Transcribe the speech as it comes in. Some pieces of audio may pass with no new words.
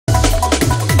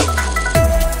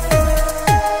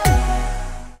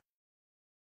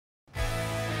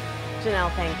Mel.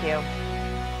 Thank you.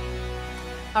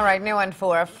 All right, new one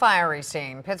for a fiery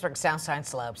scene. Pittsburgh Southside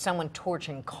Slopes. Someone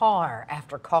torching car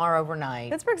after car overnight.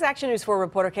 Pittsburgh's Action News 4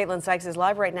 reporter Caitlin Sykes is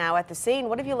live right now at the scene.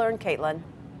 What have you learned, Caitlin?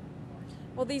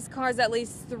 Well, these cars, at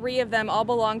least 3 of them, all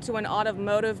belong to an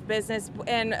automotive business,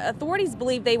 and authorities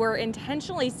believe they were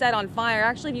intentionally set on fire.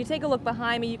 Actually, if you take a look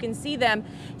behind me, you can see them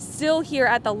still here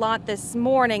at the lot this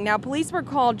morning. Now, police were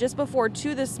called just before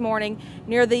 2 this morning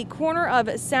near the corner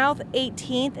of South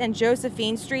 18th and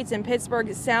Josephine Streets in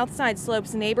Pittsburgh's Southside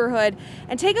Slopes neighborhood.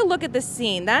 And take a look at the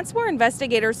scene. That's where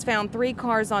investigators found 3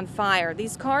 cars on fire.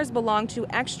 These cars belong to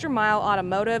Extra Mile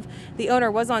Automotive. The owner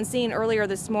was on scene earlier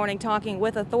this morning talking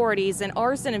with authorities, and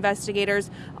arson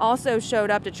investigators also showed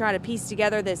up to try to piece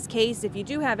together this case. If you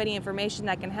do have any information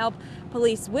that can help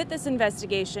police with this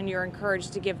investigation, you're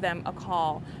encouraged to give them a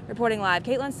call. Reporting live,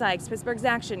 Caitlin Sykes, Pittsburgh's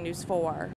Action News 4.